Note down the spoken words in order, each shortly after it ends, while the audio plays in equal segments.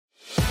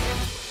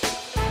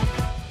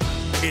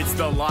It's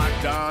the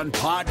Locked On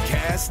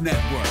Podcast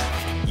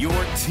Network, your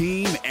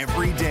team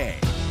every day.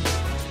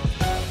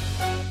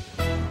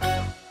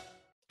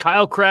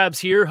 Kyle Krabs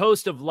here,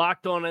 host of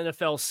Locked On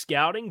NFL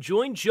Scouting.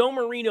 Join Joe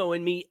Marino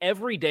and me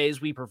every day as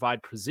we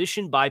provide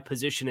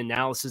position-by-position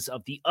analysis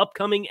of the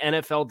upcoming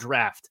NFL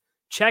Draft.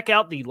 Check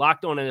out the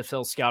Locked On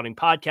NFL Scouting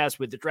podcast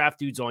with the Draft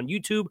Dudes on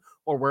YouTube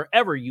or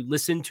wherever you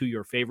listen to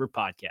your favorite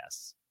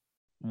podcasts.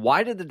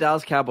 Why did the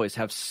Dallas Cowboys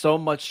have so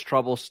much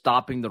trouble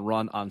stopping the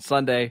run on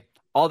Sunday?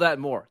 All that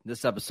and more in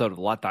this episode of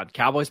the Locked On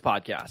Cowboys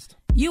podcast.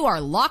 You are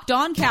Locked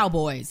On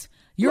Cowboys,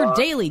 your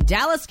daily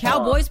Dallas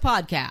Cowboys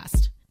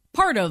podcast.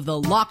 Part of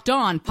the Locked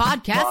On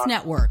Podcast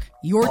Network,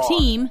 your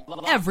team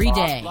every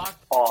day. Locked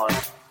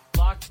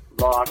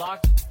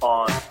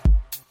on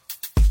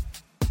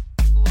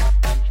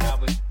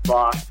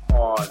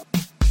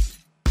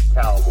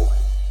Cowboys.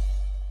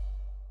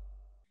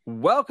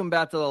 Welcome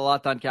back to the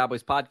Locked On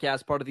Cowboys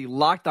podcast, part of the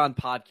Locked On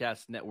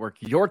Podcast Network,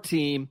 your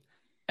team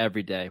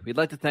every day. We'd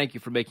like to thank you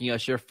for making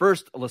us your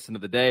first listen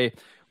of the day.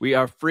 We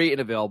are free and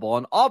available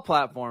on all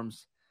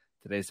platforms.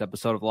 Today's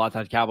episode of the Locked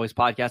On Cowboys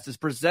podcast is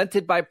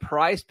presented by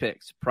Prize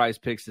Picks. Prize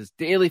Picks is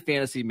daily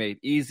fantasy made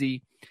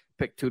easy.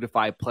 Pick 2 to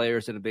 5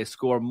 players, and if they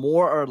score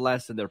more or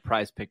less than their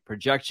prize pick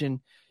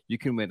projection, you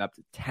can win up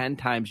to 10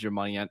 times your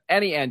money on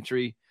any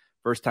entry.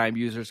 First-time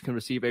users can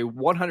receive a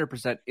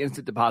 100%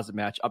 instant deposit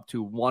match up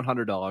to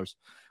 $100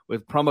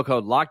 with promo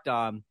code Locked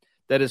On.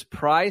 That is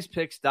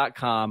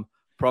prizepicks.com,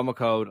 promo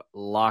code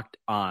Locked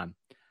On.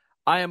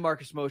 I am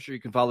Marcus Mosher. You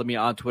can follow me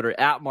on Twitter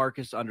at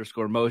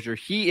Marcus_Mosher.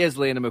 He is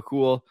Landon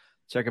McCool.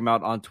 Check him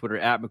out on Twitter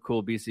at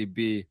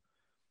McCoolBCB.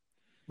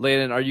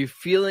 Landon, are you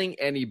feeling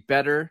any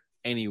better,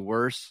 any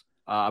worse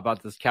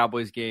about this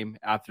Cowboys game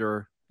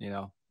after,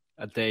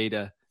 a day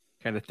to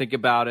kind of think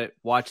about it,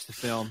 watch the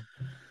film?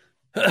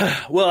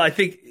 Well, I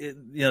think,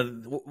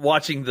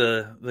 watching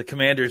the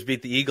Commanders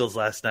beat the Eagles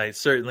last night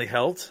certainly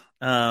helped.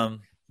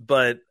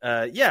 But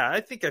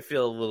I think I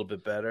feel a little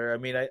bit better. I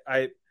mean,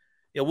 I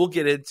we'll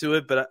get into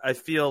it, but I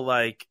feel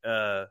like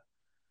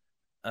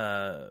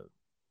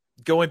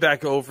going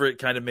back over it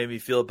kind of made me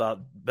feel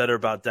better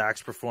about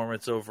Dak's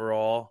performance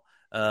overall.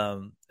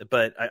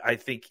 But I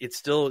think it's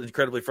still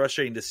incredibly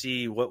frustrating to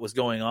see what was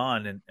going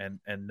on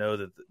and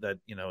know that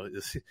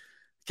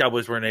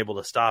Cowboys weren't able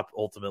to stop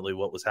ultimately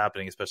what was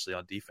happening, especially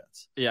on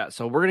defense. Yeah,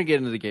 so we're going to get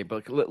into the game,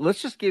 but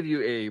let's just give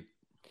you a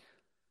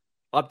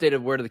update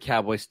of where do the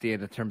Cowboys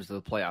stand in terms of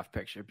the playoff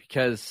picture,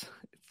 because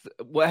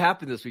what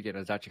happened this weekend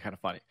is actually kind of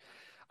funny.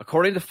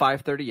 According to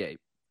 538,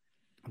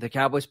 the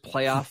Cowboys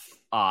playoff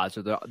odds,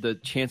 or the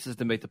chances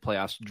to make the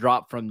playoffs,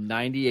 dropped from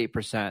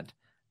 98%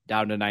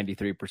 down to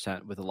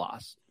 93% with a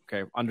loss.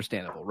 Okay,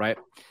 understandable, right?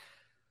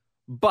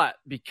 But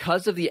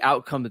because of the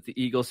outcome that the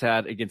Eagles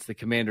had against the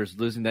Commanders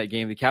losing that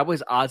game, the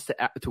Cowboys' odds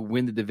to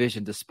win the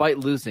division, despite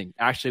losing,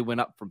 actually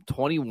went up from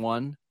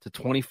 21 to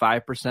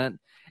 25%,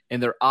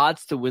 and their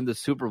odds to win the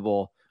Super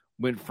Bowl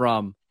went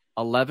from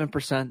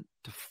 11%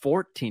 to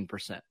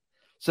 14%.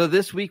 So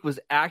this week was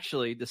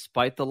actually,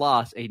 despite the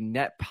loss, a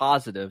net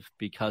positive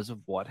because of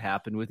what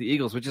happened with the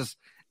Eagles, which is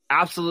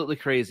absolutely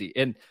crazy.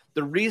 And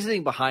the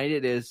reasoning behind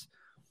it is,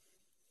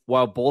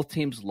 while both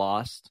teams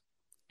lost,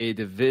 a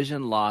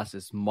division loss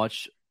is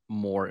much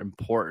more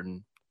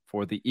important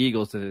for the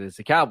Eagles than it is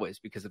the Cowboys,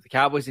 because if the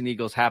Cowboys and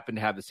Eagles happen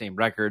to have the same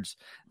records,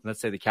 let's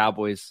say the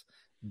Cowboys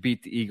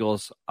beat the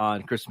Eagles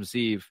on Christmas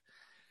Eve,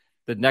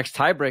 the next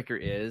tiebreaker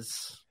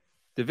is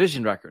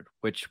division record,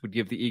 which would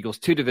give the Eagles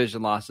 2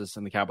 division losses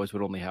and the Cowboys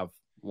would only have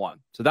 1.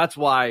 So that's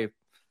why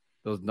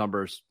those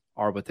numbers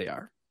are what they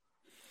are.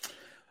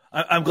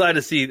 I'm glad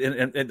to see,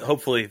 and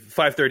hopefully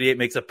 538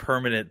 makes a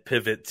permanent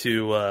pivot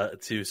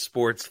to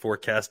sports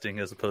forecasting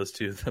as opposed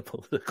to the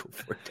political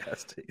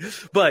forecasting.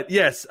 But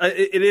yes,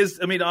 it is.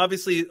 I mean,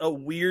 obviously, a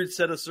weird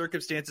set of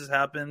circumstances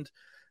happened,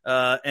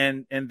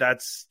 and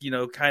that's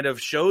kind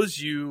of shows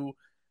you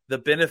the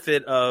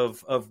benefit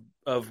of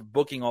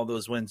booking all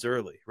those wins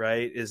early,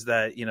 right? Is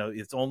that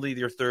it's only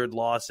your third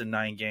loss in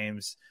 9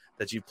 games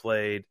that you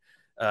played.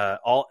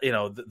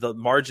 The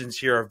margins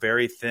here are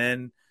very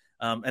thin.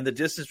 And the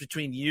distance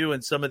between you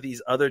and some of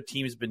these other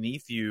teams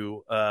beneath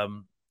you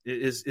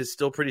is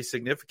still pretty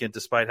significant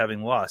despite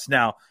having lost.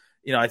 Now,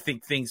 I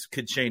think things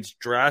could change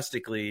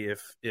drastically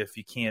if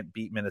you can't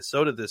beat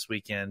Minnesota this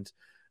weekend,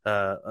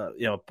 both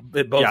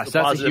a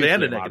positive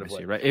and a negative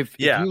way. Right? If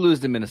you lose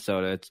to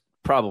Minnesota, it's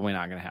probably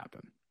not going to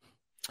happen.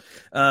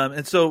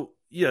 And so,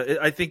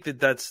 I think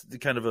that's the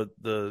kind of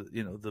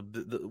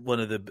the one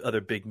of the other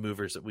big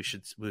movers that we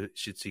should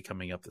see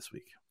coming up this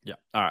week. Yeah.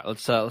 All right.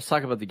 Let's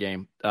talk about the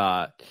game.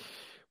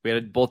 We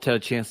both had a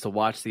chance to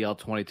watch the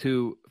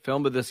L22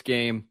 film of this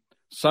game.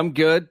 Some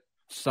good,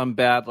 some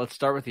bad. Let's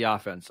start with the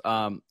offense.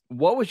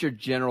 What was your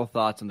general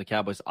thoughts on the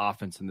Cowboys'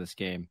 offense in this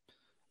game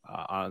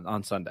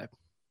on Sunday?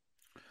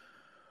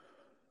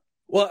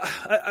 Well,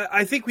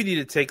 I think we need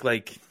to take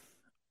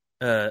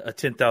a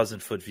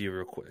 10,000 foot view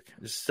real quick.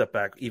 Just step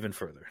back even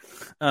further.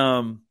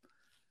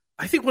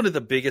 I think one of the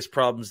biggest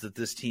problems that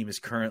this team is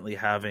currently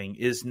having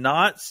is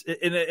not,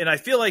 and I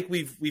feel like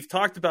we've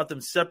talked about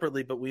them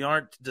separately, but we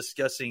aren't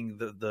discussing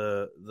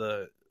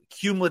the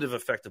cumulative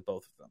effect of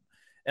both of them.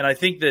 And I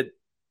think that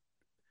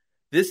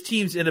this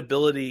team's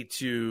inability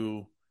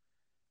to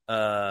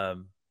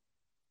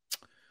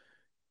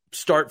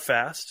start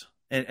fast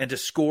and to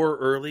score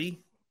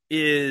early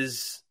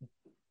is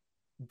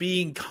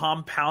being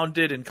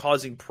compounded and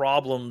causing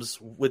problems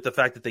with the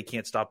fact that they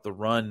can't stop the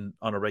run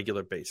on a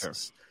regular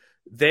basis. Sure.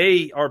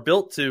 They are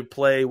built to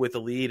play with a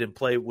lead and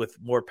play with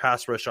more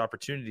pass rush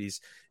opportunities.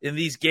 In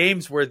these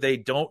games where they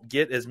don't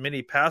get as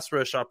many pass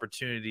rush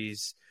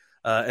opportunities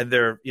and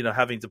they're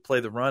having to play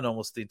the run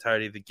almost the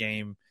entirety of the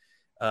game,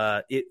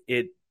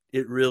 it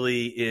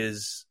really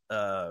is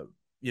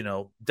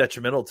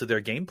detrimental to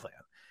their game plan.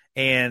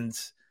 And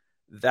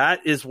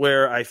that is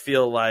where I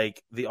feel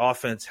like the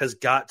offense has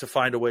got to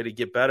find a way to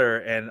get better,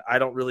 and I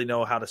don't really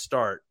know how to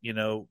start,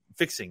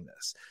 fixing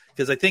this.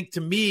 Because I think,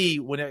 to me,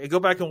 when I go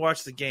back and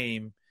watch the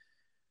game,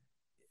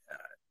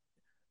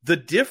 the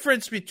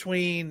difference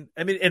between,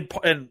 a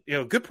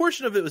good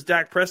portion of it was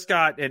Dak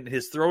Prescott and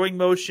his throwing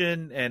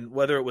motion, and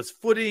whether it was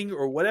footing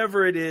or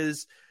whatever it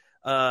is,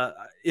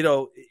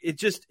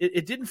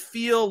 it didn't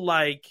feel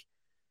like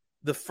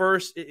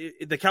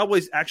the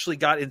Cowboys actually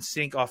got in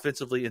sync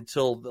offensively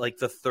until like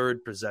the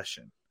third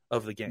possession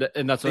of the game.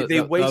 And that's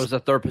that was the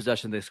third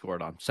possession they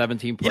scored on.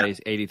 17 plays,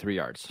 83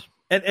 yards.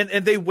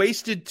 And they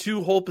wasted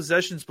 2 whole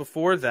possessions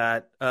before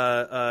that,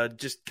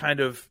 just kind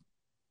of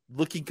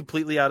looking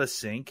completely out of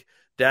sync.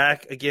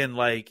 Dak, again,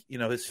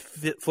 his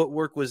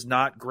footwork was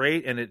not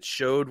great, and it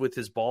showed with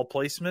his ball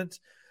placement.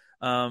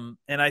 And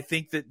I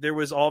think that there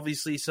was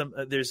obviously some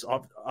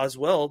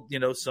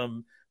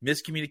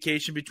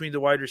miscommunication between the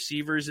wide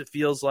receivers. It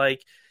feels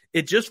like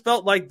it just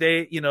felt like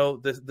they,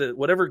 the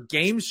whatever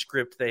game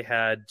script they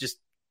had just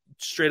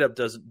straight up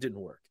didn't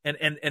work.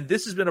 And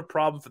this has been a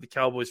problem for the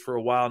Cowboys for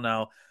a while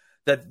now,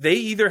 that they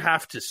either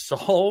have to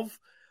solve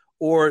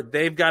or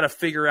they've got to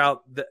figure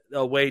out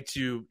a way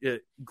to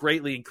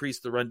greatly increase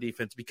the run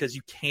defense, because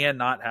you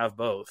cannot have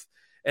both.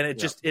 And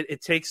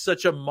it takes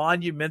such a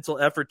monumental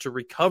effort to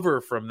recover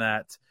from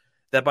that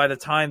by the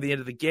time the end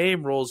of the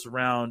game rolls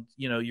around,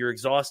 you're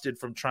exhausted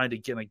from trying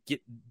to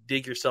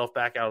dig yourself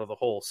back out of the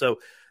hole. So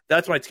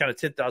that's why it's kind of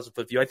 10,000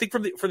 foot view. I think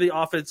for the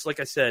offense, like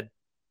I said,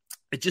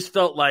 it just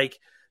felt like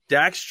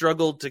Dak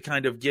struggled to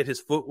kind of get his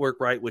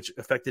footwork right, which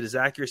affected his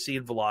accuracy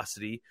and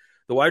velocity.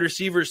 The wide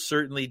receivers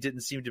certainly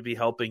didn't seem to be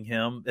helping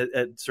him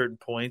at certain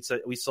points.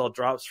 We saw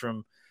drops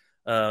from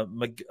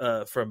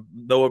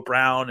Noah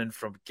Brown and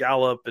from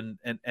Gallup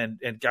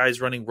and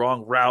guys running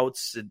wrong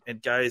routes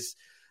and guys,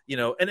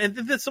 and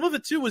then some of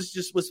it too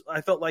was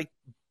I felt like,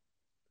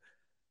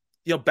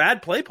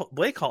 bad play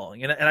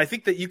calling. And I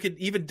think that you can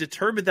even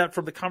determine that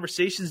from the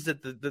conversations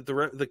that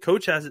the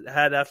coach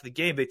had after the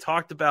game. They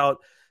talked about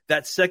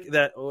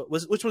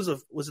which was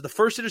it the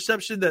first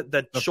interception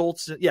that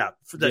Schultz? Yeah.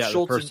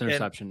 Schultz the first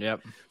interception.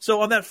 Yep. So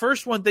on that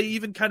first one, they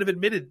even kind of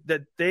admitted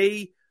that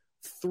they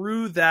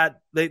threw that,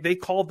 they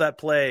called that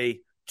play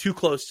too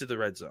close to the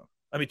red zone.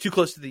 I mean, too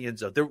close to the end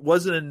zone. There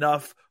wasn't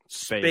enough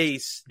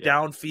space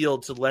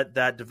downfield to let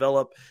that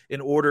develop in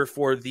order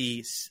for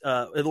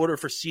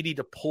CD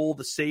to pull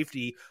the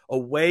safety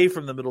away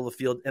from the middle of the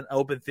field and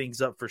open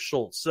things up for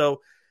Schultz.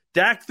 So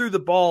Dak threw the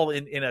ball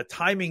in a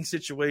timing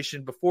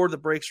situation before the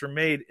breaks were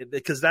made,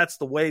 because that's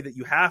the way that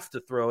you have to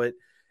throw it.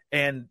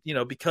 And,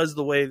 because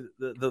the way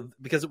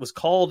because it was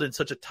called in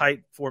such a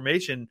tight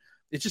formation,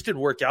 it just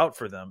didn't work out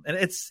for them. And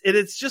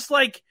it's just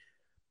like,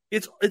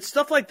 it's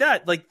stuff like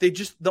that. Like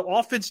the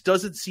offense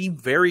doesn't seem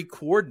very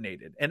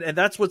coordinated. And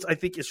that's what I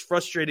think is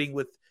frustrating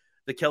with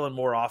the Kellen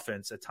Moore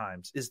offense at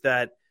times, is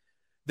that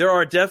there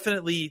are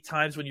definitely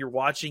times when you're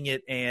watching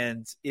it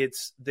and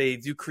they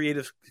do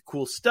creative,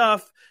 cool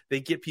stuff. They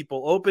get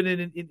people open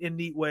in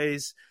neat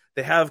ways.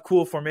 They have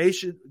cool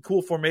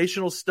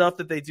formational stuff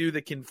that they do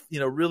that can,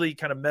 really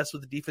kind of mess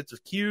with the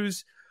defensive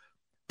cues.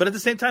 But at the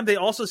same time, they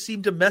also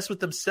seem to mess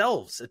with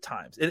themselves at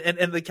times.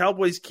 And the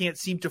Cowboys can't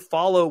seem to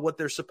follow what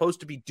they're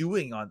supposed to be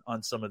doing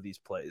on some of these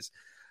plays.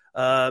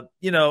 And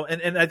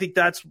I think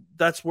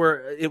that's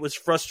where it was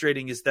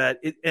frustrating, is that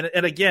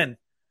and again,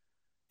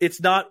 it's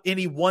not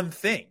any one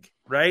thing,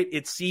 right?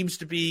 It seems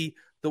to be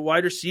the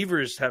wide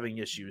receivers having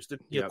issues,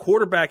 the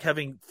quarterback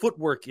having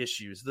footwork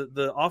issues,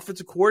 the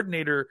offensive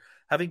coordinator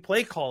having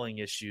play calling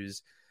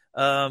issues.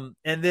 And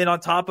then on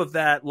top of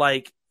that,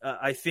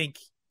 I think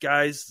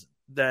guys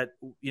that,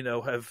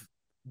 have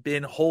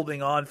been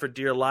holding on for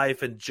dear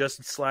life and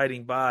just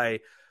sliding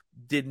by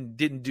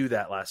didn't do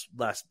that last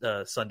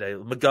Sunday.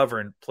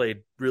 McGovern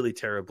played really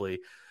terribly.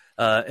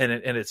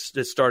 And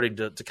it's starting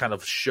to kind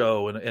of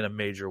show in a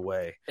major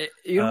way.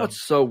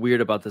 What's so weird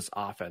about this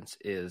offense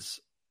is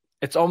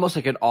it's almost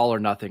like an all or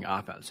nothing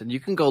offense. And you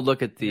can go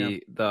look at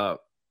the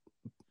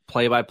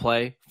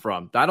play-by-play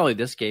from not only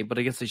this game, but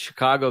against the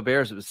Chicago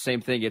Bears. It was the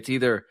same thing. It's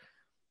either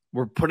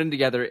we're putting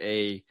together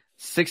a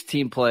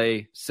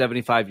 16-play,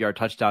 75-yard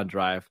touchdown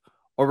drive,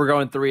 or we're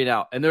going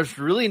 3-and-out. And there's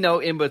really no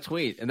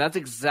in-between. And that's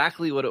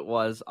exactly what it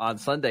was on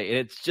Sunday. And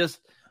it's just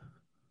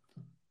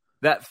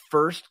that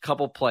first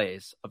couple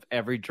plays of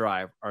every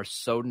drive are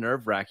so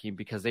nerve-wracking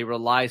because they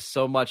rely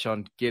so much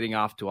on getting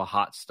off to a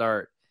hot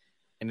start.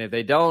 And if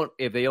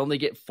they only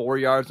get 4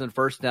 yards on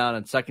first down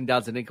and second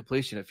down's an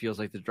incompletion, it feels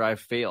like the drive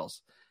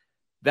fails.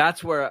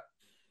 That's where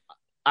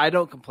I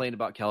don't complain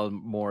about Kellen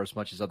Moore as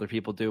much as other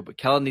people do, but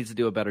Kellen needs to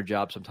do a better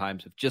job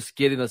sometimes of just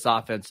getting this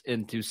offense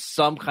into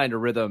some kind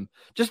of rhythm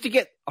just to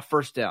get a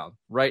first down,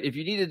 right? If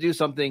you need to do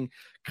something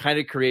kind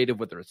of creative,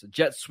 whether it's a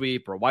jet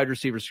sweep or a wide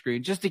receiver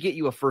screen, just to get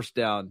you a first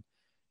down,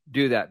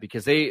 do that,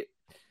 because they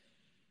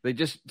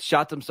just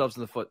shot themselves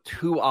in the foot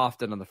too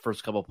often on the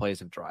first couple of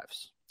plays of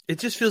drives. It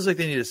just feels like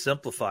they need to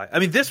simplify. I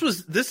mean, this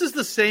is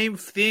the same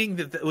thing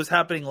that was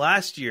happening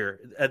last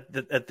year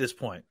at this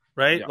point,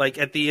 right? Yeah. Like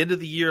at the end of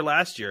the year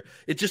last year,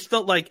 it just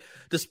felt like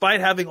despite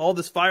having all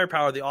this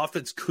firepower, the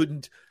offense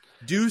couldn't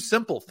do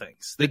simple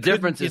things. The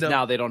difference is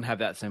now they don't have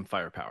that same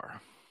firepower.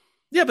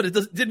 Yeah, but it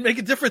didn't make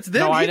a difference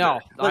then. No, either.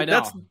 I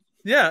know.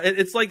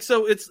 It's like,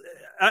 so it's.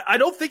 I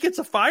don't think it's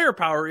a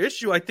firepower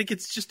issue. I think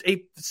it's just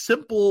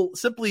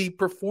simply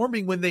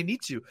performing when they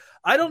need to.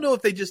 I don't know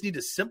if they just need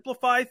to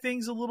simplify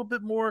things a little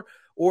bit more,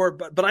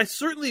 but I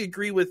certainly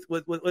agree with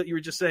what you were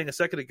just saying a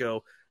second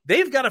ago.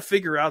 They've got to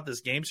figure out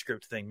this game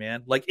script thing,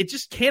 man. Like, it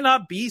just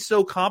cannot be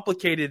so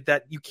complicated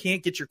that you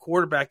can't get your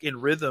quarterback in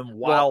rhythm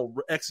while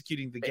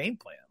executing the game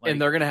plan. Like,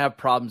 and they're going to have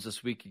problems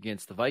this week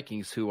against the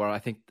Vikings, who are, I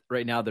think,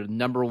 right now they're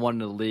number one in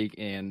the league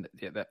in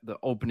the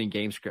opening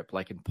game script,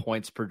 like in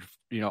points per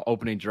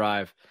opening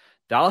drive.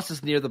 Dallas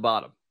is near the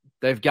bottom.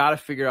 They've got to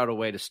figure out a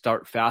way to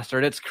start faster.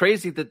 And it's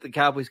crazy that the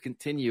Cowboys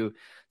continue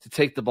to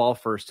take the ball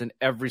first in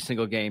every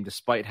single game,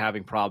 despite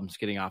having problems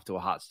getting off to a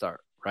hot start,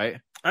 right?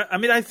 I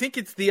mean, I think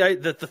it's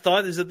the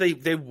thought is that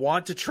they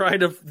want to try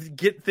to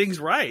get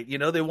things right.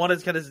 They want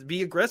to kind of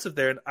be aggressive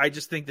there. And I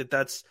just think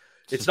that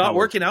it's not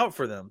working out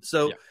for them.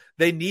 So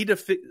they need to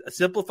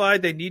simplify.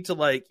 They need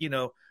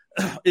to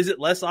is it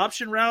less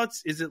option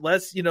routes? Is it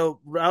less,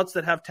 routes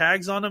that have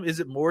tags on them? Is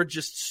it more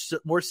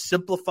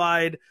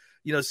simplified,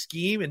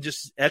 scheme and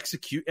just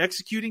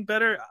executing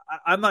better?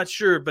 I'm not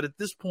sure. But at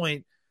this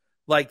point,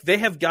 they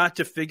have got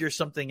to figure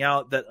something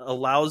out that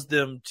allows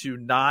them to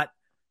not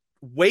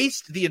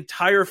waste the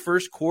entire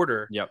first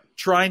quarter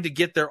trying to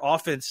get their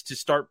offense to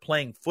start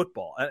playing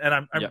football.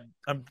 And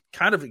I'm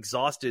kind of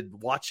exhausted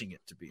watching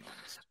it, to be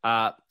honest.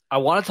 I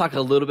want to talk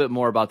a little bit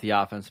more about the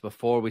offense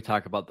before we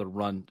talk about the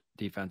run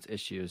defense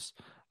issues.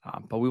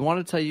 But we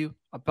want to tell you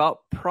about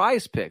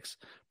Prize Picks.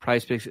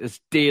 Prize Picks is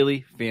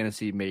daily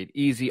fantasy made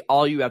easy.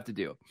 All you have to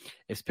do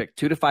is pick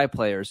 2 to 5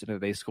 players, and if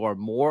they score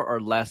more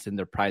or less than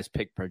their Prize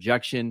Pick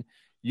projection,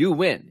 you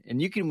win.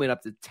 And you can win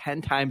up to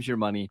 10 times your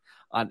money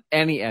on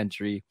any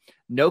entry.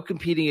 No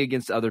competing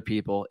against other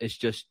people. It's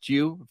just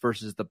you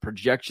versus the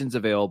projections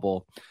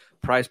available.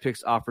 Prize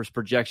Picks offers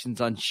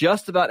projections on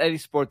just about any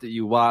sport that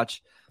you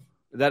watch.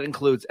 That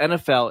includes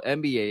NFL,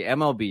 NBA,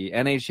 MLB,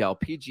 NHL,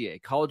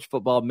 PGA, college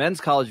football,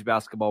 men's college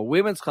basketball,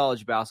 women's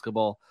college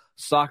basketball,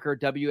 soccer,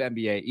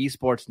 WNBA,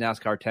 esports,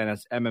 NASCAR,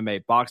 tennis,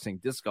 MMA, boxing,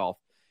 disc golf,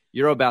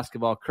 Euro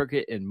basketball,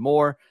 cricket, and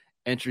more.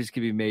 Entries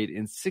can be made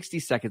in 60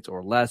 seconds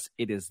or less.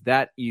 It is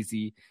that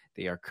easy.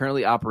 They are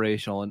currently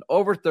operational in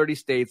over 30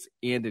 states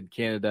and in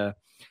Canada.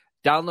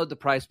 Download the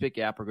Prize Pick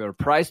app or go to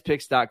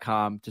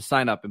prizepicks.com to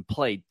sign up and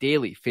play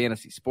daily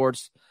fantasy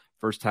sports.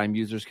 First-time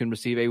users can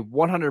receive a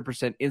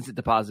 100% instant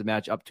deposit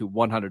match up to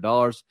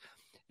 $100.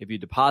 If you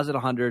deposit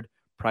 $100,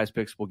 Prize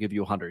Picks will give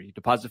you $100. You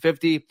deposit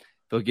 $50,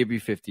 they'll give you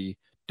 $50.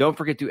 Don't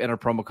forget to enter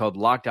promo code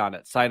LOCKEDON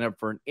at sign up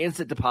for an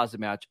instant deposit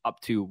match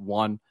up to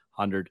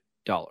 $100.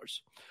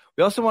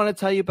 We also want to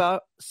tell you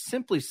about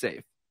Simply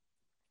Safe.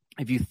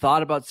 If you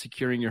thought about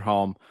securing your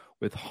home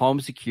with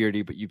home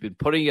security, but you've been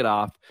putting it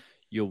off,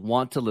 you'll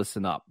want to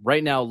listen up.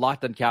 Right now,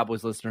 Locked On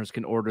Cowboys listeners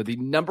can order the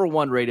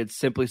 #1 rated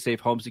Simply Safe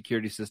home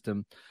security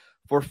system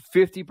for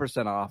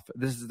 50% off.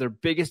 This is their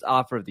biggest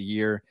offer of the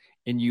year,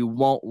 and you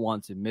won't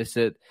want to miss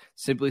it.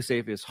 Simply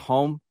Safe is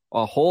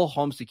a whole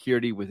home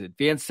security with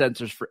advanced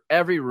sensors for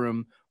every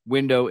room,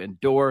 window, and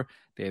door.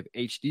 They have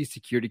HD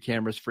security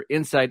cameras for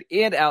inside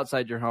and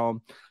outside your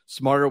home,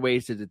 smarter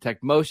ways to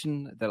detect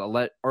motion that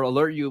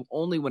alert you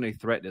only when a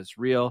threat is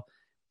real.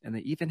 And they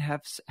even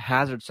have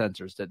hazard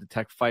sensors that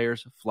detect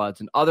fires,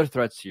 floods, and other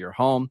threats to your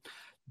home.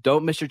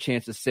 Don't miss your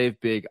chance to save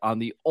big on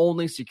the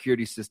only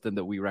security system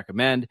that we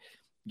recommend.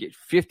 Get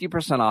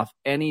 50% off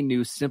any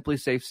new Simply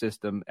Safe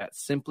system at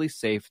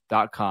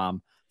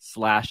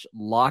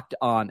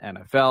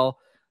simplysafe.com/lockedonnfl.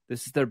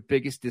 This is their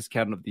biggest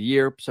discount of the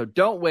year, so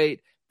don't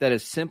wait. That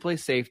is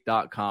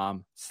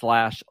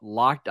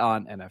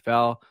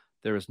simplysafe.com/lockedonnfl.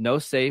 There is no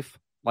safe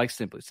like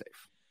Simply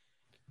Safe.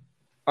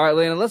 All right,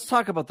 Lana, let's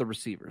talk about the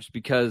receivers,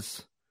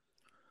 because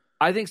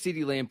I think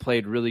CeeDee Lamb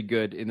played really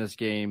good in this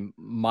game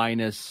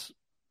minus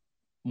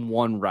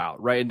one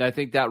route, right? And I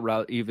think that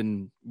route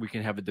even we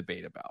can have a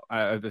debate about.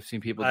 I've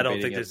seen people. I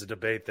don't think there's a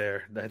debate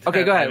there.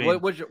 Okay, go ahead. I mean,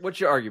 what's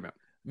your argument?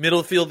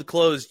 Middle field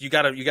closed. You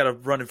gotta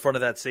run in front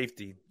of that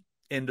safety.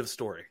 End of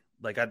story.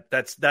 Like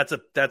that's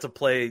a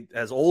play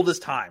as old as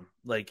time.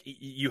 Like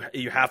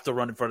you have to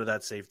run in front of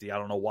that safety. I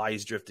don't know why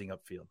he's drifting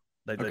upfield.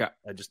 I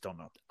just don't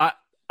know.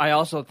 I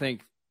also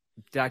think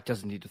Dak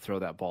doesn't need to throw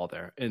that ball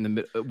there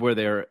where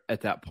they're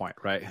at that point,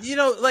 right?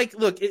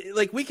 Look,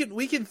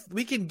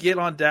 we can get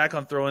on Dak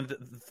on throwing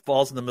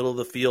balls in the middle of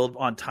the field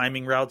on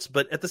timing routes,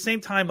 but at the same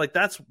time, like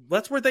that's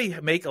where they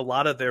make a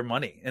lot of their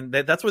money, and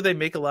that's where they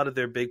make a lot of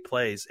their big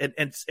plays.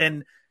 And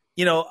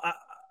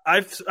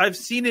I've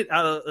seen it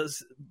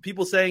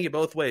people saying it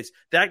both ways.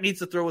 Dak needs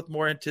to throw with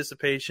more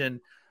anticipation.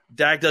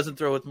 Dak doesn't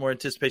throw with more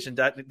anticipation.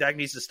 Dak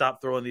needs to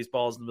stop throwing these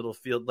balls in the middle of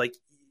the field. Like,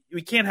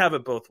 we can't have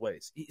it both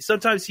ways.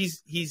 Sometimes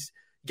he's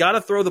got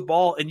to throw the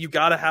ball, and you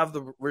got to have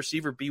the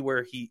receiver be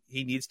where he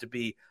needs to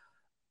be.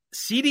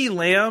 CeeDee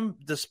Lamb,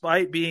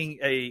 despite being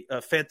a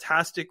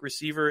fantastic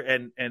receiver,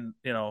 and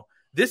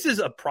this is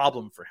a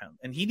problem for him,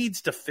 and he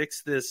needs to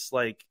fix this.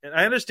 Like, and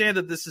I understand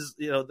that this is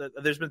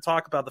there's been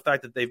talk about the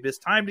fact that they've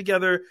missed time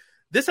together.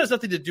 This has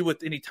nothing to do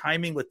with any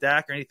timing with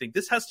Dak or anything.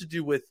 This has to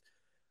do with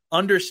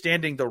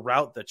understanding the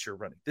route that you're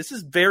running. This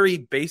is very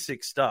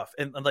basic stuff,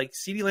 and like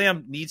CeeDee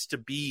Lamb needs to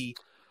be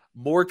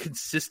more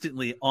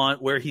consistently on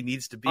where he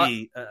needs to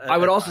be. I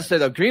would also say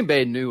that Green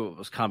Bay knew it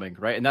was coming,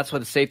 right? And that's why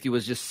the safety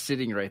was just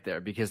sitting right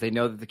there, because they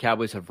know that the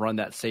Cowboys have run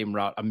that same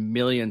route a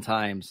million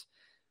times.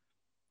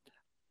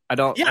 I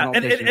don't think wrong.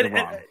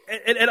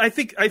 And I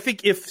think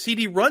if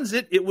CD runs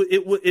it,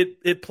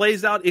 it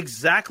plays out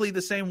exactly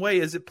the same way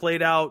as it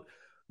played out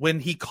when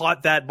he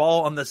caught that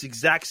ball on this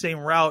exact same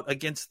route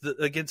against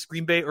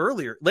Green Bay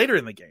later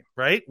in the game,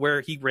 right?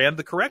 Where he ran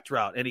the correct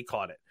route and he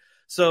caught it.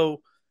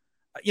 So,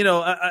 I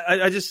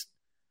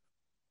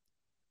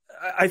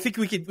think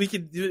we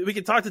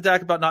could talk to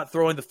Dak about not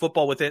throwing the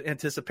football with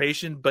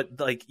anticipation, but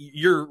like,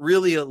 you're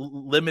really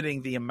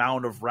limiting the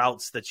amount of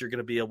routes that you're going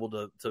to be able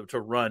to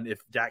run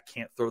if Dak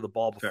can't throw the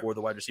ball before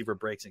the wide receiver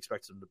breaks and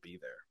expects him to be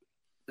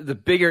there. The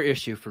bigger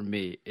issue for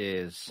me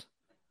is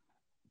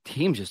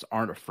teams just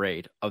aren't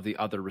afraid of the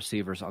other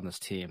receivers on this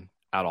team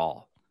at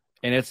all,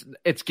 and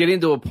it's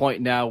getting to a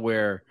point now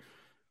where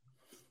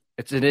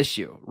it's an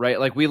issue, right?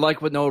 Like, we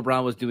like what Noah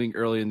Brown was doing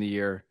early in the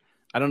year.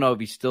 I don't know if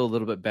he's still a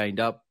little bit banged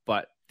up,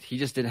 but he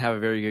just didn't have a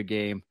very good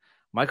game.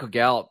 Michael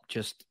Gallup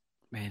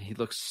he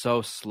looks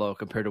so slow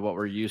compared to what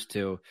we're used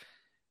to.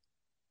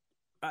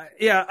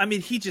 Yeah, I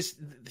mean, he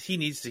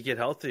needs to get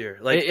healthier.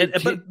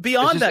 But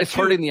beyond that, it's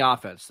hurting the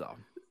offense, though.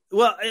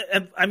 Well,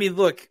 I mean,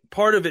 look,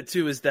 part of it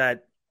too is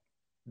that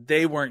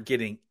they weren't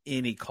getting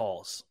any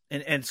calls.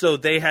 And so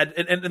they had,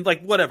 and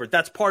like, whatever,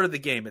 that's part of the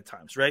game at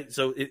times, right?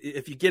 So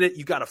if you get it,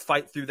 you got to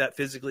fight through that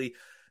physically.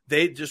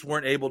 They just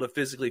weren't able to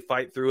physically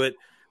fight through it.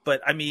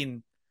 But I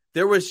mean,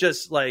 there was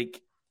just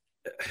like,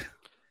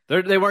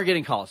 they weren't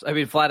getting calls. I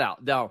mean, flat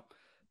out. Now,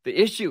 the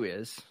issue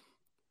is,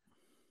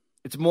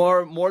 it's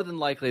more than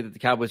likely that the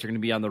Cowboys are going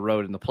to be on the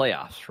road in the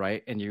playoffs,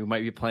 right? And you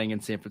might be playing in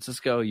San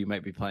Francisco. You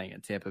might be playing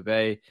in Tampa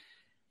Bay.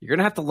 You're going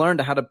to have to learn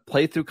how to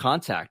play through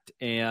contact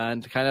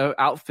and kind of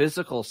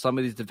out-physical some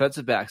of these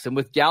defensive backs. And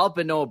with Gallup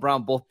and Noah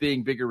Brown both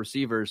being bigger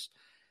receivers,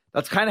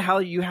 that's kind of how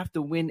you have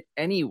to win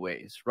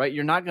anyways, right?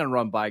 You're not going to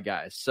run by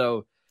guys.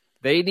 So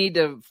they need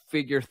to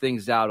figure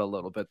things out a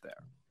little bit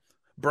there.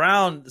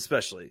 Brown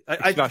especially.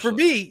 For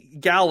me,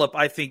 Gallup,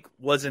 I think,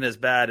 wasn't as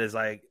bad as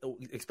I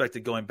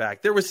expected going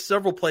back. There was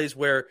several plays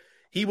where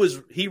he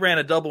ran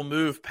a double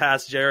move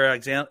past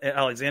Jared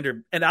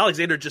Alexander, and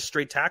Alexander just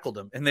straight tackled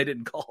him, and they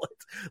didn't call it.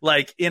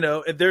 Like,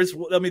 there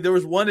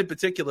was one in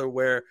particular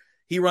where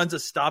he runs a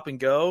stop and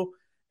go,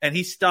 and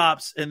he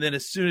stops, and then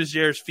as soon as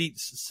Jared's feet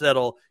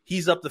settle,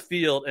 he's up the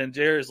field, and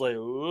Jared's like,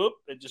 whoop,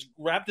 and just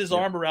wrapped his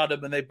arm around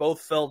him, and they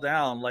both fell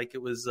down like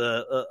it was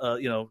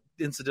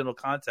incidental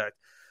contact.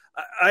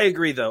 I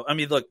agree, though. I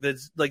mean, look,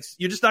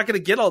 you're just not going to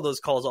get all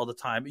those calls all the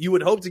time. You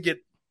would hope to get,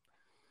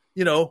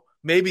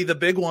 maybe the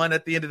big one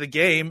at the end of the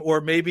game, or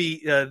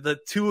maybe the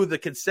two of the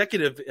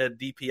consecutive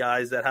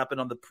DPIs that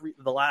happened on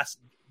the last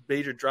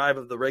major drive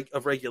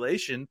of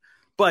regulation.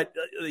 But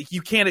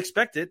you can't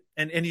expect it,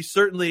 and you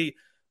certainly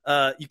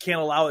you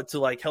can't allow it to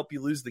like help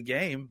you lose the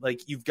game.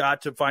 Like, you've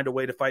got to find a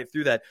way to fight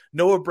through that.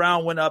 Noah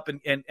Brown went up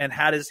and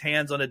had his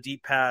hands on a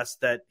deep pass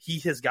that he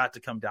has got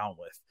to come down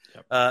with.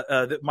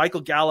 Yep.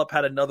 Michael Gallup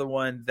had another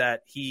one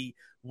that he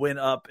went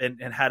up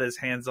and had his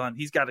hands on.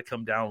 He's got to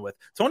come down with.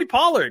 Tony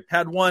Pollard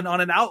had one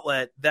on an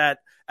outlet that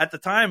at the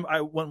time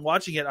when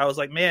watching it, I was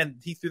like, man,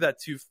 he threw that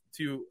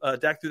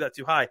Dak threw that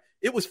too high.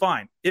 It was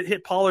fine. It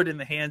hit Pollard in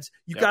the hands.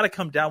 You got to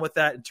come down with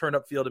that and turn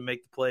upfield and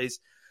make the plays.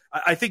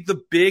 I think the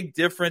big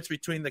difference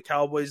between the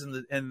Cowboys and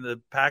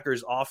the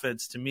Packers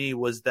offense to me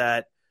was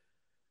that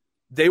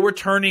they were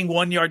turning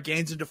 1-yard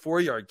gains into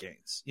 4-yard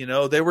gains.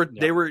 They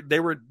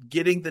were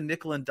getting the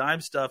nickel and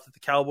dime stuff that the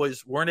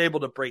Cowboys weren't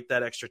able to break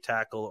that extra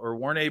tackle or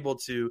weren't able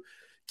to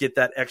get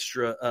that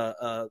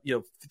extra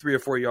 3 or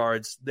 4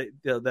 yards.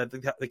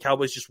 The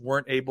Cowboys just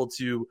weren't able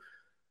to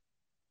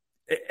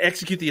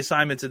execute the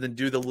assignments and then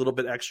do the little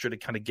bit extra to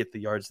kind of get the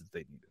yards that they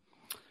needed.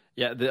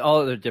 Yeah, all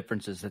other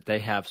difference is that they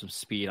have some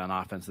speed on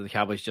offense that the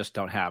Cowboys just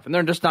don't have. And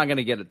they're just not going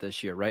to get it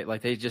this year, right?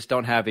 Like, they just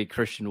don't have a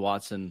Christian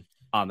Watson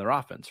on their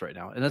offense right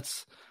now. And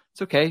it's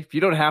okay. If you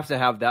don't have to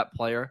have that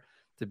player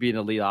to be an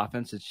elite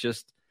offense, it's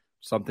just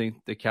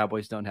something the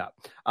Cowboys don't have.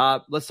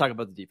 Let's talk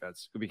about the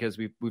defense because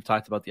we've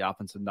talked about the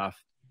offense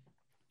enough.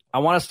 I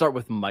want to start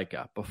with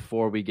Micah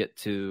before we get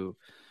to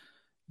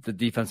the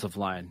defensive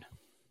line.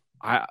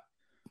 I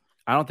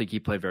don't think he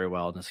played very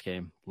well in this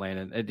game,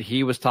 Landon. And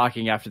he was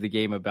talking after the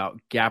game about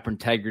gap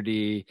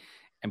integrity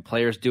and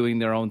players doing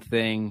their own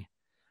thing.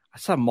 I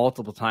saw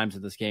multiple times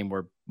in this game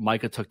where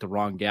Micah took the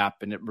wrong gap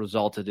and it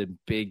resulted in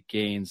big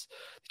gains.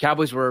 The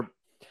Cowboys were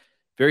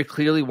very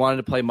clearly wanted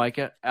to play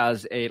Micah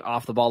as an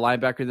off-the-ball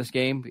linebacker in this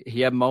game.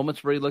 He had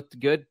moments where he looked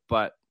good,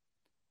 but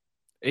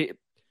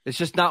it's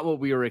just not what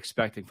we were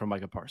expecting from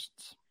Micah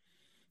Parsons.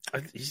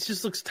 He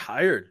just looks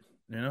tired.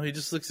 He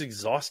just looks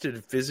exhausted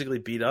and physically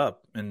beat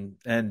up, and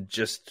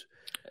this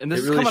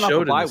is really coming off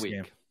a bye week.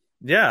 Game.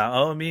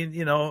 Yeah,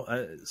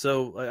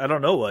 so I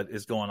don't know what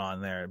is going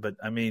on there, but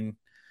I mean,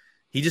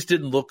 he just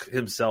didn't look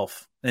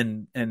himself,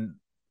 and I'm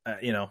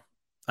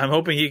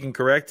hoping he can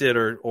correct it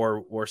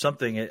or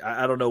something.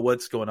 I don't know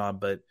what's going on,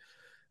 but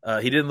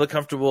he didn't look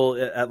comfortable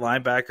at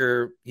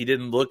linebacker. He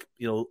didn't look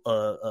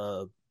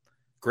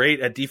great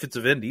at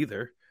defensive end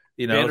either.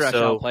 Vander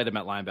Esch played him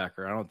at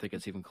linebacker. I don't think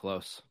it's even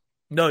close.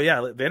 No,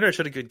 yeah, Vander Esch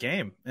had a good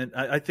game, and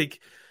I think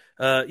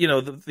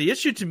the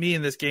issue to me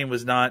in this game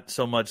was not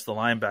so much the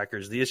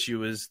linebackers. The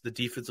issue is the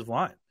defensive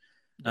line,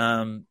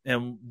 and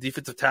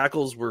defensive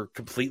tackles were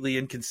completely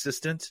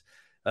inconsistent.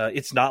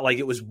 It's not like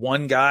it was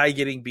one guy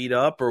getting beat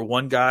up or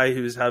one guy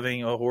who's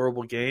having a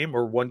horrible game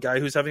or one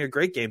guy who's having a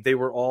great game. They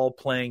were all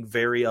playing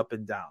very up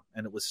and down,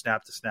 and it was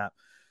snap to snap.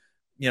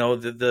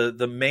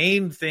 The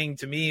main thing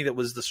to me that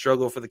was the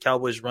struggle for the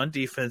Cowboys run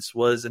defense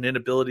was an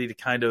inability to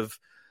kind of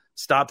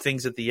stop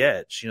things at the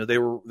edge.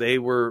 They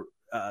were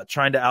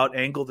trying to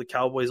out-angle the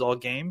Cowboys all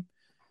game.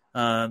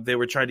 They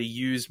were trying to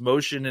use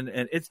motion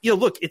and it's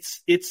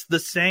it's the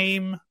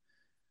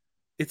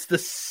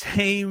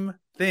same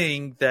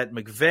thing that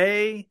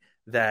McVay,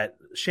 that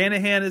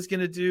Shanahan is going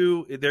to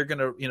do. They're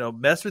going to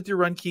mess with your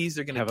run keys.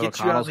 They're going to get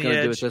you on the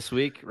edge. Do it this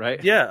week,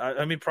 right? Yeah,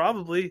 I mean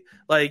probably.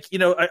 I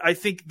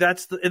think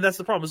that's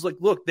the problem. Is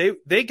look,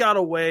 they got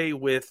away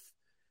with,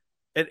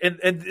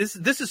 and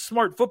this is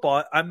smart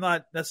football. I'm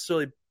not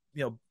necessarily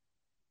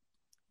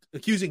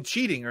accusing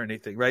cheating or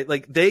anything, right?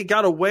 Like they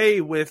got away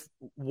with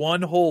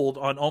one hold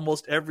on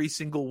almost every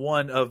single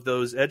one of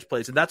those edge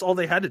plays, and that's all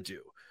they had to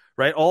do,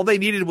 right? All they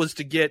needed was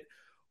to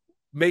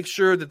make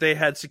sure that they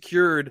had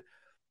secured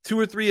 2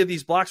 or 3 of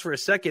these blocks for a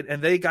second,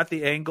 and they got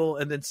the angle,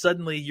 and then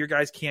suddenly your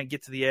guys can't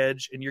get to the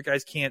edge, and your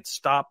guys can't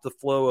stop the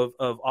flow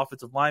of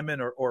offensive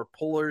linemen or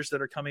pullers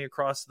that are coming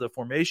across the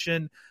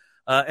formation.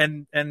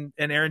 And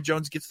Aaron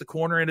Jones gets the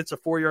corner, and it's a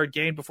 4-yard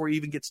gain before he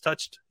even gets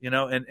touched.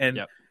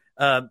 Yep.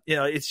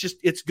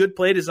 It's good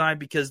play design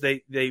because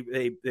they'd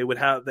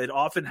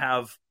often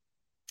have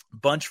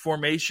bunch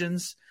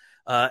formations.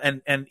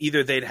 And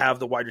either they'd have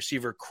the wide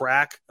receiver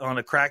crack on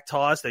a crack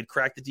toss, they'd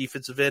crack the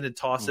defensive end and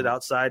toss it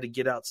outside and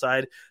get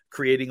outside,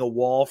 creating a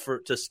wall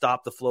to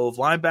stop the flow of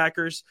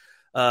linebackers.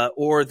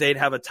 Or they'd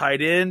have a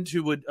tight end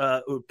who would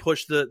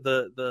push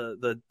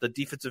the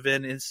defensive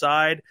end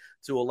inside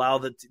to allow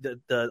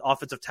the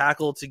offensive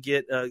tackle to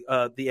get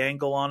the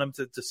angle on him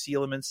to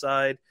seal him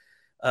inside.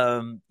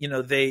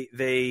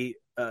 They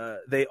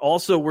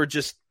also were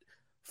just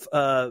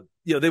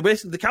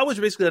the Cowboys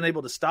were basically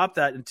unable to stop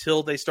that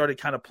until they started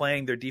kind of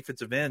playing their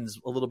defensive ends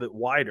a little bit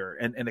wider,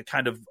 and it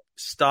kind of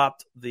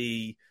stopped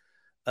the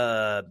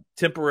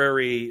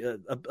temporary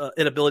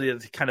inability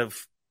to kind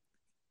of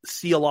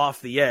seal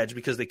off the edge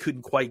because they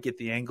couldn't quite get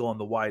the angle on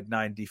the wide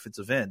 9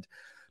 defensive end.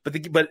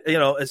 But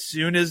as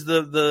soon as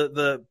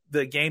the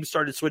game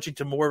started switching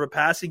to more of a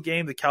passing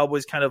game, the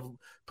Cowboys kind of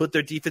put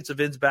their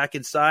defensive ends back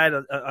inside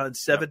on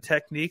 7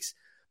 techniques.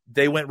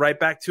 They went right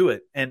back to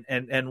it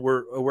and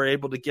were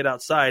able to get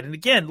outside. And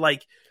again,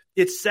 like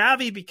it's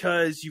savvy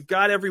because you've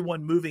got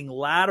everyone moving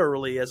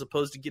laterally as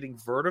opposed to getting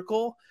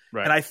vertical.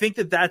 Right. And I think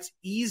that's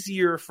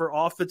easier for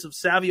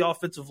savvy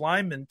offensive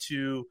linemen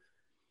to,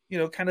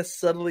 kind of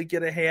subtly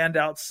get a hand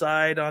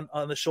outside on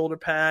the shoulder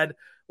pad,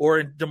 or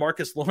in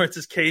DeMarcus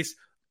Lawrence's case,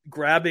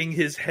 grabbing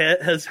his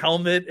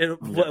helmet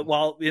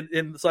while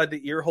inside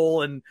the ear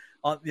hole and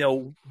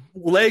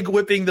leg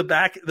whipping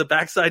the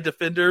backside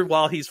defender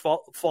while he's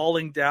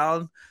falling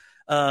down.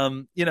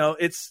 They're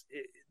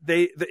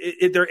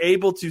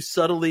able to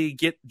subtly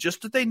get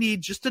just what they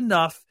need, just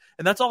enough,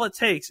 and that's all it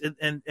takes.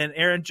 And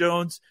Aaron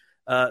Jones,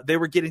 he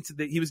was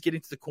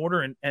getting to the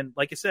corner, and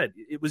like I said,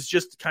 it was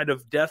just kind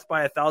of death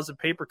by 1,000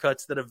 paper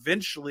cuts that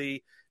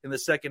eventually in the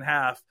second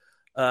half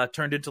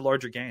turned into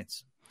larger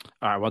gains.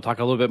 All right, we'll talk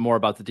a little bit more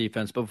about the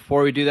defense. But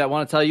before we do that, I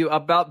want to tell you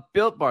about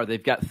Built Bar.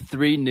 They've got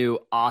 3 new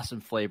awesome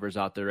flavors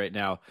out there right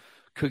now.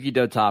 Cookie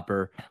dough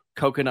topper,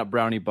 coconut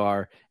brownie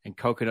bar, and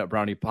coconut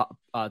brownie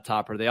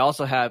topper. They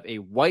also have a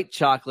white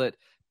chocolate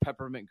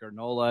peppermint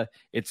granola.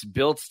 It's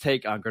Built's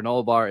take on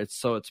granola bar.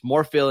 It's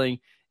more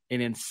filling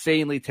and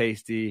insanely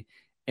tasty.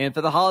 And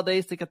for the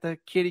holidays, they got the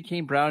Kitty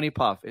Cane Brownie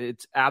Puff.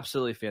 It's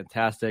absolutely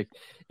fantastic.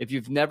 If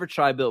you've never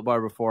tried Built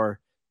Bar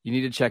before, you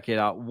need to check it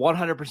out.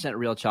 100%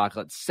 real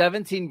chocolate,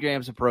 17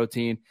 grams of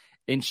protein,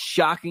 and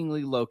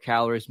shockingly low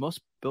calories.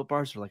 Most Built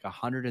Bars are like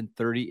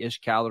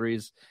 130-ish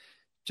calories.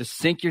 Just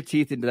sink your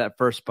teeth into that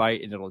first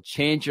bite, and it'll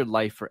change your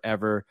life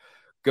forever.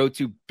 Go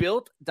to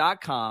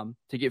Built.com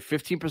to get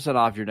 15%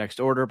 off your next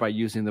order by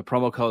using the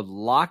promo code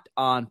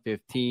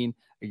LOCKEDON15.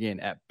 Again,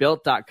 at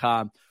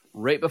Built.com.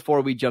 Right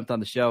before we jumped on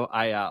the show,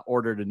 I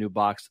ordered a new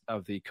box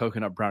of the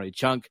coconut brownie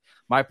chunk.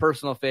 My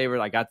personal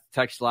favorite. I got the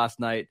text last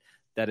night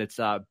that it's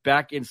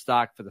back in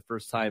stock for the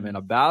first time in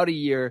about a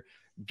year.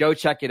 Go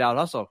check it out.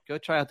 Also, go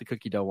try out the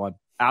cookie dough one.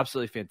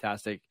 Absolutely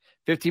fantastic.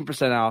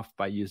 15% off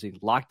by using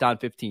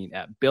LOCKEDON15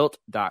 at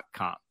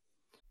Built.com.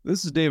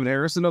 This is David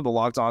Harrison of the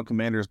Locked On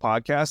Commanders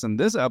podcast, and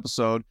this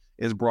episode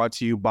is brought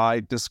to you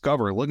by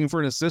Discover. Looking for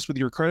an assist with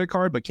your credit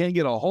card but can't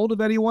get a hold of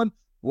anyone?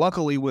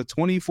 Luckily, with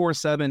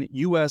 24/7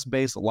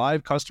 U.S.-based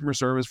live customer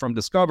service from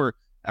Discover,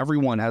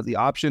 everyone has the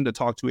option to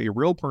talk to a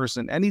real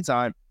person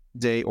anytime,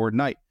 day or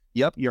night.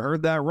 Yep, you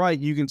heard that right.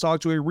 You can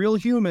talk to a real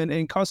human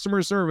in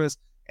customer service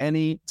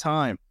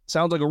anytime.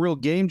 Sounds like a real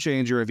game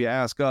changer if you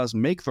ask us.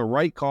 Make the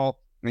right call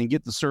and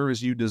get the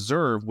service you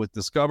deserve with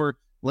Discover.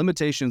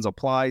 Limitations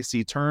apply.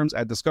 See terms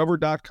at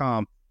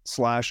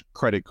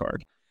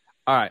discover.com/creditcard.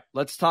 All right,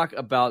 let's talk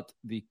about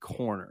the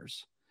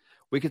corners.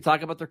 We could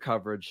talk about their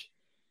coverage,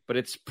 but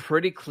it's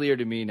pretty clear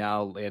to me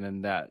now,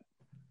 Landon, that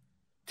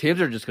teams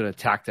are just going to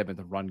attack them in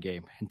the run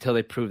game until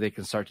they prove they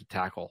can start to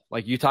tackle.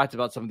 Like you talked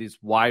about some of these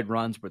wide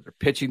runs where they're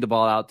pitching the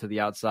ball out to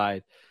the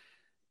outside.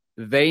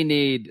 They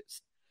need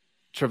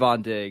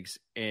Trevon Diggs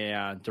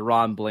and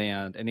Deron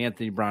Bland and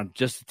Anthony Brown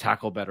just to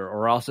tackle better,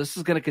 or else this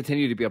is going to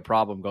continue to be a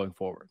problem going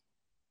forward.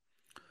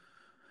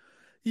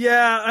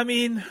 Yeah, I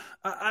mean,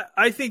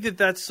 I think that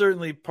that's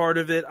certainly part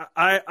of it.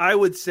 I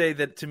would say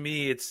that to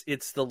me,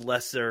 it's the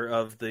lesser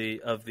of the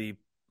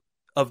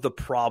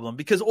problem,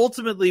 because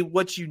ultimately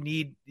what you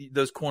need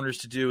those corners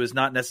to do is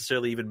not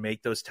necessarily even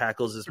make those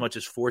tackles as much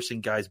as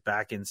forcing guys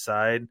back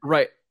inside.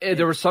 Right. And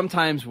there were some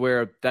times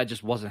where that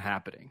just wasn't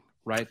happening.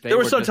 Right. There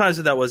were some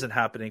times that wasn't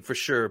happening for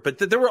sure. But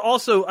there were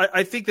also,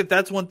 I think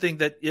that's one thing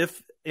that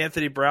if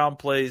Anthony Brown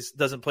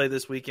doesn't play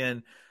this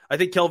weekend, I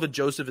think Kelvin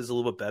Joseph is a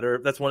little bit better.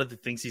 That's one of the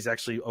things he's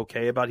actually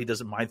okay about. He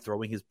doesn't mind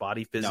throwing his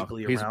body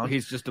physically around.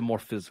 He's just a more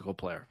physical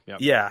player. Yep.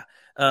 Yeah.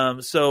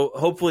 So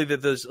hopefully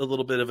that there's a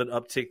little bit of an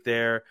uptick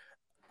there.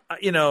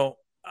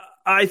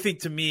 I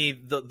think to me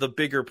the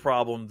bigger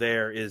problem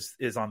there is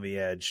on the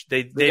edge.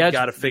 They've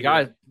got to figure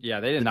out. Yeah,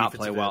 they did not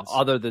play well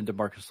other than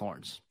DeMarcus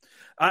Lawrence.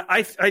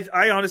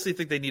 I honestly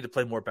think they need to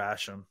play more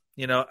Basham.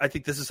 I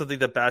think this is something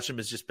that Basham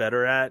is just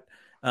better at.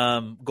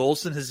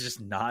 Golston has just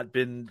not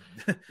been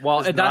well,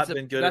 and that's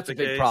been good. That's a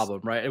big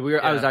problem, right?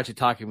 And I was actually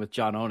talking with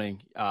John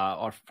Owning,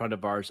 our friend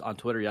of ours, on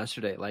Twitter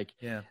yesterday.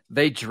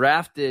 They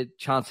drafted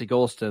Chauncey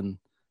Golston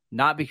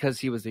not because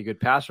he was a good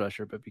pass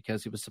rusher, but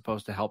because he was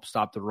supposed to help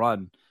stop the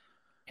run.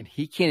 And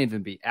he can't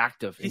even be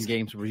active in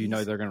games where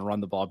they're going to run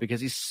the ball because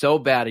he's so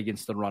bad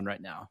against the run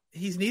right now.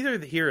 He's neither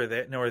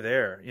here nor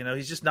there.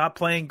 He's just not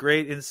playing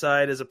great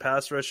inside as a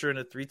pass rusher in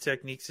a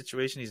 3-technique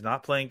situation. He's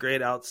not playing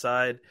great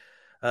outside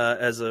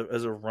as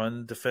a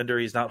run defender.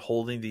 He's not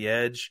holding the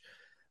edge.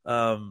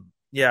 I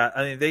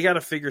mean, they got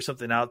to figure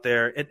something out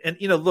there. And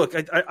look,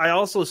 I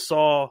also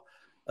saw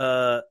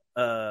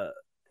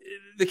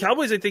the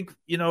Cowboys, I think,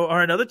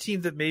 are another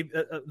team that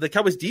the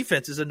Cowboys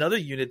defense is another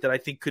unit that I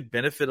think could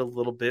benefit a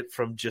little bit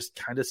from just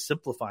kind of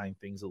simplifying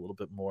things a little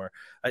bit more.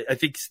 I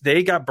think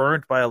they got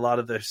burned by a lot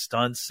of their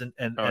stunts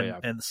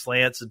and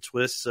slants and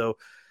twists. So,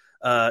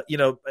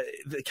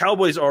 the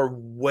Cowboys are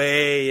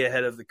way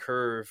ahead of the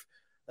curve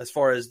as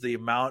far as the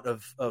amount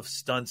of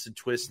stunts and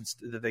twists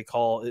that they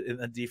call in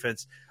the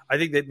defense. I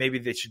think that maybe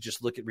they should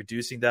just look at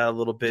reducing that a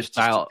little bit.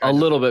 Dial a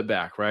little bit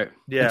back, right?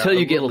 Yeah. Until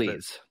you get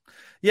leads.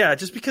 Yeah,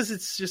 just because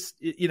it's just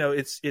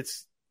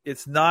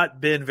it's not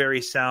been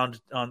very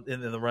sound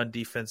in the run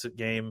defensive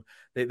game.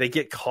 They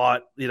get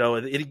caught,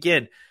 and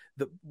again,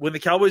 when the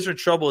Cowboys are in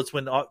trouble, it's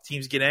when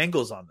teams get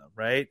angles on them,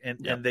 right?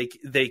 And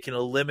they can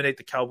eliminate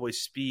the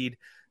Cowboys' speed.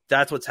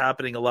 That's what's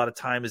happening a lot of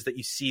time, is that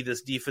you see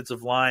this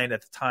defensive line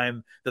at the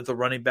time that the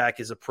running back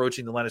is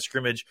approaching the line of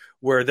scrimmage,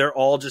 where they're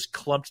all just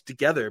clumped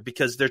together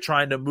because they're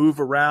trying to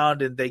move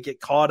around and they get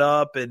caught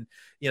up, and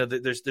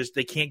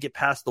they can't get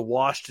past the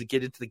wash to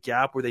get into the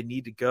gap where they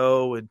need to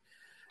go, and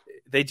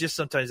they just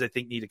sometimes I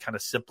think need to kind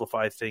of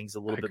simplify things a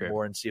little bit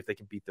more and see if they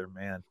can beat their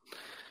man.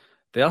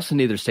 They also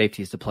need their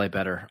safeties to play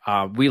better.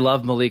 We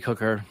love Malik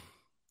Hooker.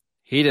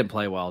 He didn't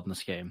play well in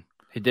this game.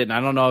 He didn't. I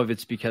don't know if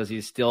it's because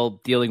he's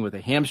still dealing with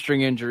a hamstring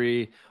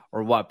injury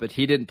or what, but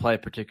he didn't play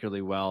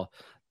particularly well.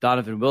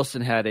 Donovan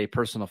Wilson had a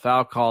personal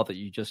foul call that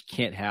you just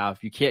can't have.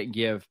 You can't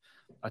give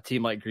a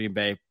team like Green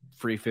Bay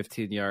free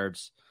 15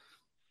 yards.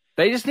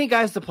 They just need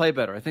guys to play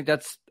better. I think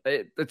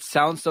it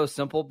sounds so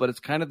simple, but it's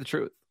kind of the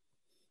truth.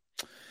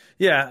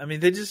 Yeah, I mean,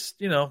 they just,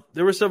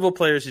 there were several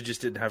players who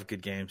just didn't have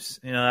good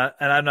games, and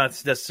I'm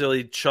not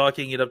necessarily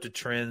chalking it up to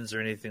trends or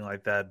anything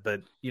like that,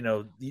 but,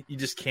 you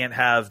just can't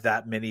have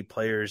that many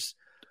players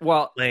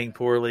playing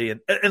poorly.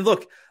 And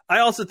look,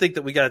 I also think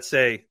that we got to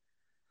say,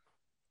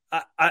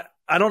 I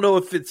don't know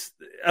if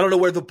I don't know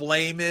where the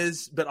blame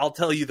is, but I'll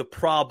tell you the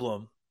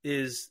problem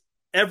is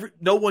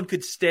no one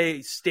could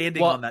stay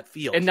standing on that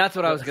field. And that's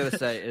what I was going to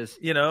say is,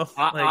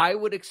 I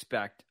would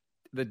expect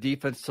the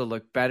defense to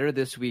look better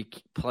this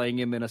week playing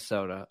in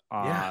Minnesota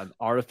on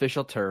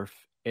artificial turf.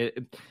 They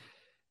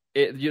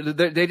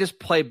just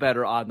play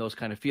better on those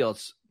kind of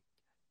fields.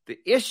 The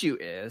issue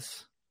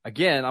is,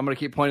 again, I'm going to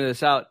keep pointing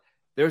this out,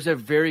 there's a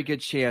very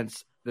good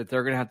chance that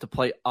they're going to have to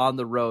play on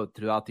the road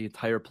throughout the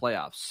entire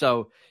playoffs.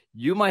 So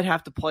you might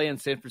have to play in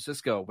San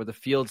Francisco where the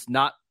field's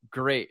not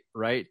great,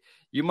 right?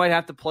 You might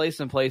have to play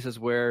some places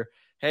where,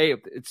 hey,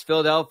 it's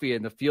Philadelphia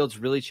and the field's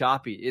really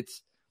choppy.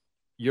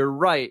 You're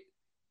right,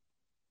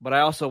 but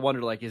I also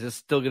wonder, is this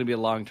still going to be a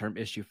long-term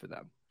issue for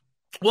them?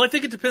 Well, I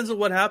think it depends on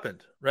what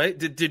happened, right?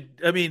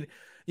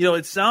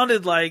 It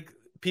sounded like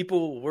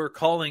people were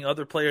calling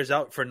other players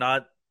out for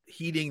not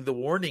heeding the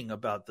warning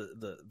about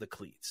the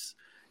cleats.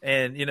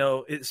 And,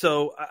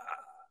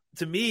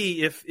 to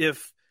me,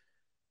 if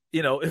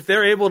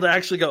they're able to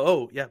actually go,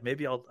 oh yeah,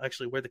 maybe I'll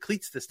actually wear the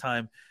cleats this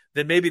time,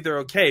 then maybe they're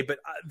okay. But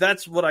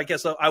that's what I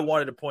guess I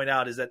wanted to point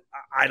out is that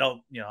I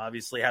don't,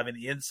 obviously have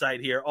any insight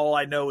here. All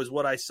I know is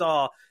what I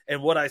saw.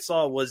 And what I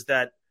saw was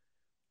that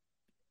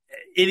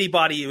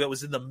anybody that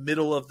was in the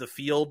middle of the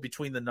field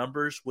between the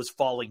numbers was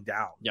falling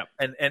down. Yep.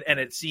 And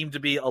it seemed to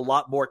be a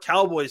lot more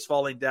Cowboys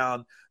falling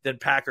down than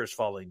Packers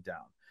falling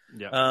down.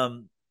 Yeah.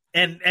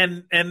 And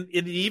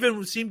it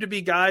even seemed to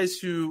be guys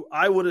who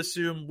I would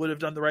assume would have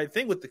done the right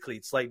thing with the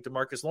cleats, like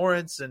DeMarcus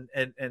Lawrence and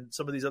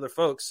some of these other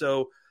folks.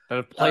 So that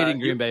have played in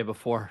Green Bay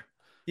before.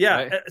 Yeah.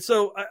 Right?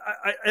 So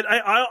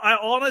I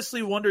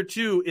honestly wonder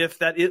too if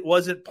that it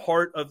wasn't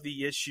part of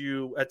the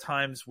issue at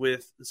times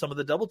with some of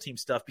the double team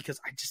stuff, because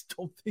I just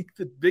don't think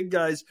the big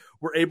guys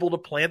were able to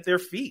plant their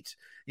feet,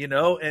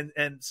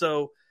 and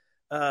so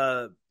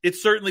it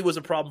certainly was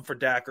a problem for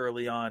Dak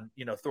early on,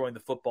 throwing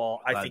the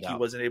football. I think he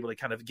wasn't able to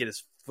kind of get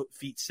his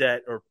feet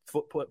set or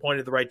foot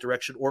pointed the right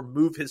direction or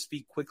move his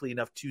feet quickly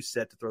enough to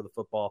set to throw the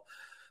football.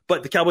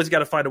 But the Cowboys got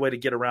to find a way to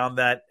get around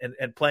that,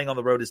 and playing on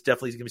the road is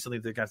definitely going to be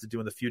something they're going to have to do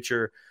in the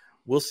future.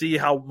 We'll see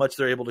how much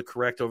they're able to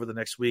correct over the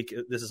next week.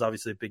 This is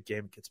obviously a big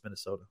game against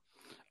Minnesota.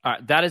 All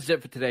right, that is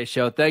it for today's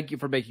show. Thank you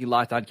for making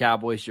Locked On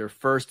Cowboys your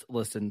first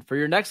listen. For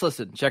your next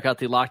listen, check out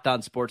the Locked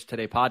On Sports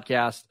Today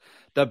podcast.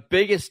 The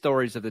biggest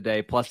stories of the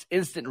day, plus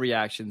instant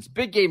reactions,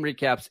 big game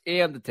recaps,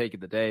 and the take of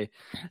the day.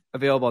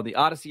 Available on the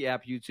Odyssey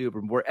app, YouTube,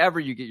 or wherever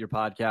you get your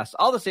podcasts.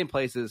 All the same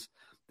places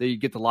that you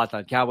get the Locked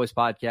On Cowboys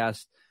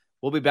podcast.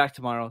 We'll be back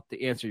tomorrow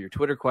to answer your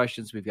Twitter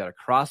questions. We've got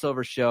a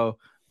crossover show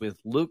with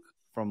Luke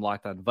from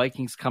Locked On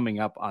Vikings coming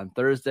up on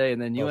Thursday, and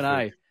then you and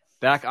I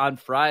back on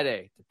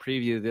Friday to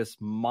preview this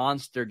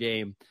monster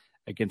game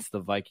against the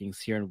Vikings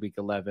here in Week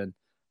 11.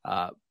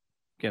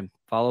 Again,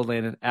 follow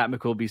Landon at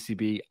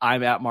McCoolBCB.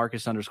 I'm at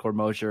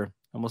Marcus_Mosher,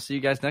 and we'll see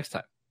you guys next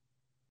time.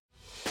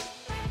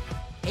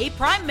 Hey,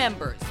 Prime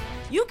members,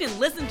 you can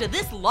listen to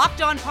this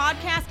Locked On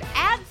podcast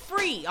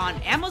ad-free on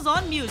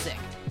Amazon Music.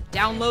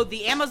 Download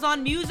the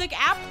Amazon Music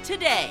app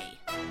today.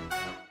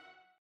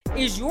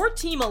 Is your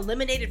team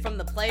eliminated from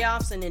the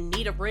playoffs and in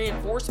need of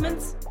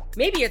reinforcements?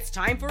 Maybe it's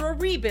time for a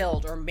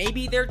rebuild, or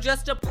maybe they're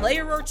just a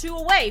player or two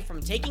away from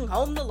taking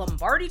home the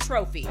Lombardi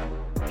Trophy.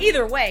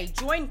 Either way,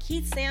 join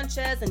Keith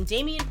Sanchez and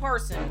Damian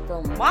Parson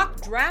for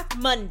Mock Draft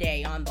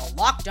Monday on the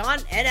Locked On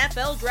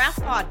NFL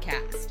Draft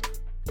Podcast.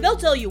 They'll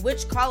tell you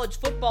which college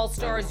football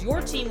stars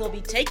your team will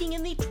be taking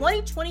in the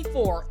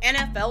 2024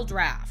 NFL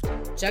Draft.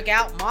 Check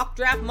out Mock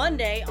Draft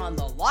Monday on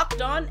the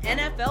Locked On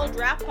NFL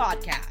Draft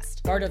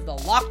Podcast, part of the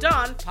Locked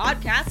On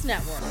Podcast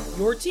Network,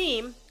 your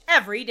team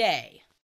every day.